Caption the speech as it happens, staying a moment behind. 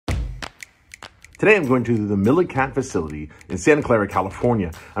Today I'm going to the MillerCat facility in Santa Clara,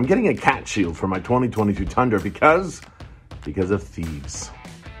 California. I'm getting a cat shield for my 2022 Tundra because of thieves.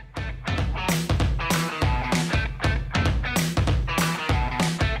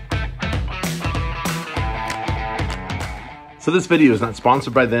 So this video is not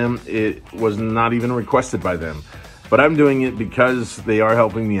sponsored by them. It was not even requested by them, but I'm doing it because they are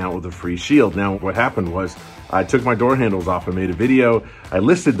helping me out with a free shield. Now, what happened was I took my door handles off and made a video. I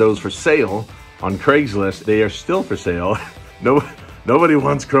listed those for sale on Craigslist. They are still for sale. Nobody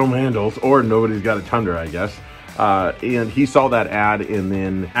wants chrome handles, or nobody's got a Tundra, I guess. And he saw that ad and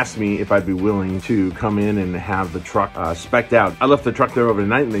then asked me if I'd be willing to come in and have the truck spec'd out. I left the truck there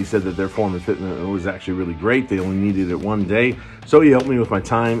overnight and they said that their form and fitment was actually really great. They only needed it one day. So he helped me with my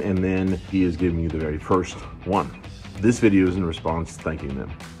time, and then he is giving me the very first one. This video is in response thanking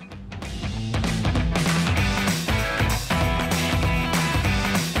them.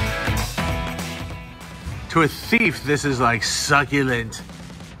 To a thief, this is like succulent,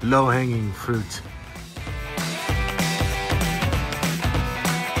 low-hanging fruit.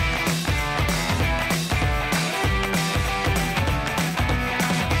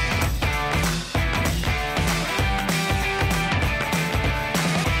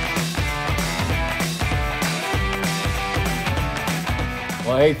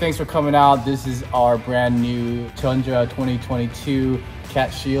 Well, hey, thanks for coming out. This is our brand new Tundra 2022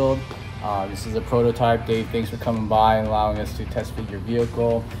 Cat Shield. This is a prototype. Dave, thanks for coming by and allowing us to test fit your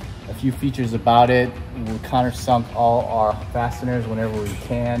vehicle. A few features about it: we countersunk all our fasteners whenever we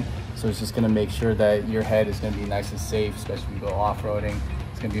can, so it's just going to make sure that your head is going to be nice and safe, especially if you go off-roading.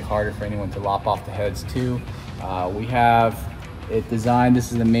 It's going to be harder for anyone to lop off the heads too. We have it designed.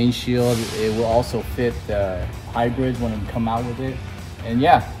 This is the main shield. It will also fit the hybrids when we come out with it. And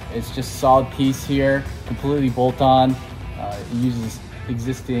yeah, it's just a solid piece here, completely bolt-on. It uses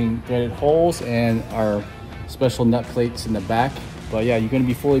existing threaded holes and our special nut plates in the back. But yeah, you're going to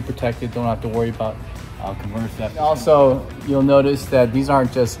be fully protected. Don't have to worry about converter theft. Also, you'll notice that these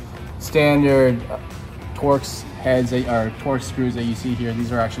aren't just standard Torx heads or Torx screws that you see here.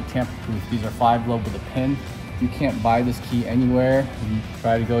 These are actually tamper-proof. These are 5-lobe with a pin. You can't buy this key anywhere. You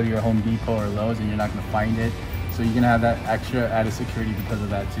try to go to your Home Depot or Lowe's and you're not going to find it. So you're gonna have that extra added security because of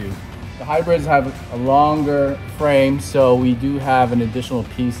that too. The hybrids have a longer frame, so we do have an additional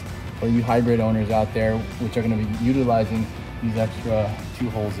piece for you hybrid owners out there, which are gonna be utilizing these extra 2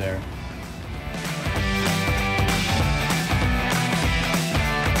 holes there.